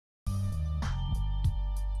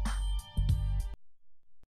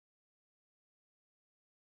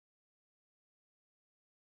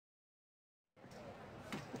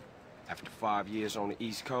5 years on the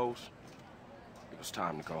East Coast, it was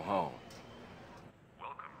time to go home.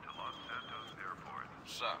 Welcome to Los Santos Airport.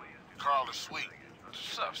 What's up? Carl is sweet.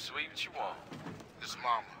 What's up, sweet? What you want? His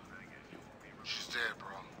mama. She's dead, bro.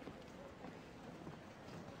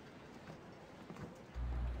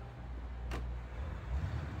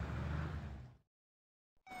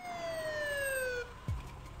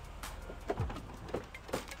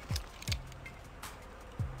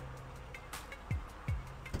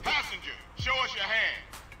 Passenger, show us your hand.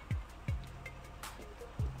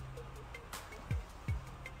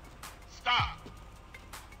 Stop.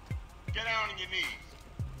 Get down on your knees.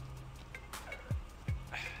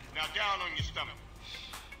 Now down on your stomach.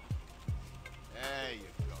 There you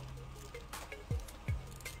go.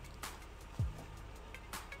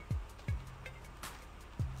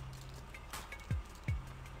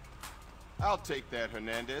 I'll take that,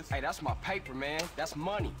 Hernandez. Hey, that's my paper, man. That's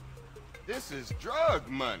money. This is drug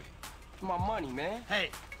money. My money, man.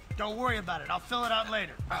 Hey, don't worry about it. I'll fill it out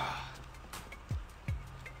later.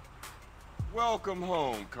 Welcome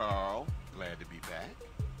home, Carl. Glad to be back.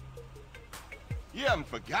 You haven't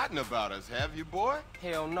forgotten about us, have you, boy?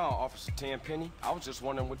 Hell no, Officer Tenpenny. I was just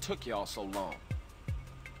wondering what took y'all so long.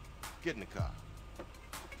 Get in the car.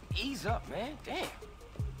 Ease up, man. Damn.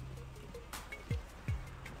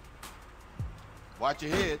 Watch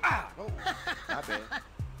your head. Ah! Oh, my bad.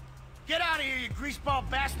 Get out of here, you greaseball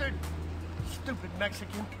bastard! Stupid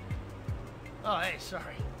Mexican. Oh, hey,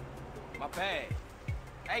 sorry. My bag.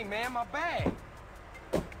 Hey, man, my bag.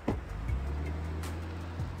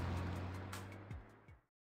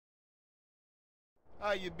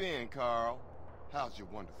 How you been, Carl? How's your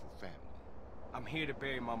wonderful family? I'm here to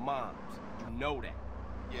bury my moms. You know that.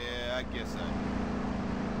 Yeah, I guess I do.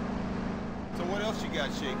 So what else you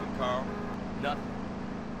got shaking, Carl? Nothing.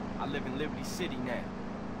 I live in Liberty City now.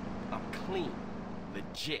 I'm clean.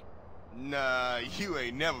 Legit. Nah, you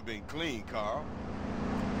ain't never been clean, Carl.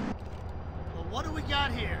 Well, what do we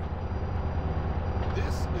got here?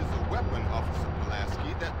 This is a weapon, Officer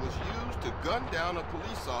Pulaski, that was used to gun down a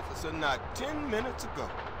police officer not 10 minutes ago.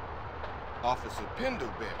 Officer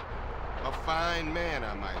Pendleberry. A fine man,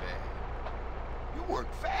 I might add. You work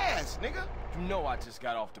fast, nigga. You know I just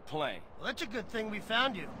got off the plane. Well, that's a good thing we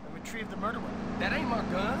found you and retrieved the murder weapon. That ain't my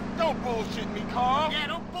gun. Don't bullshit me, Carl. Yeah,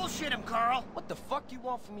 don't bullshit him, Carl. What the fuck you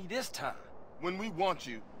want from me this time? When we want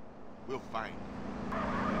you, we'll find you. In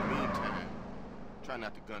the meantime, try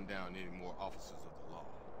not to gun down any more officers of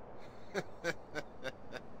the law.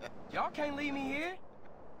 Y'all can't leave me here.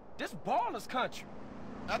 This baller's country.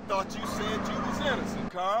 I thought you said you was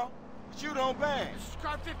innocent, Carl. But you don't bang. This is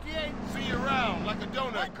car 58. See you around like a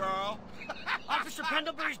donut, What? Carl. Officer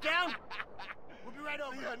Pendlebury's down. We'll be right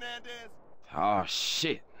over. See you, Hernandez. Oh,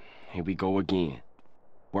 shit. Here we go again.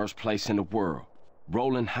 Worst place in the world.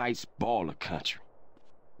 Rolling Heights baller country.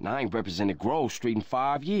 Now, I ain't represented Grove Street in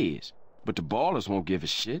 5 years, but the ballers won't give a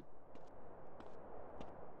shit.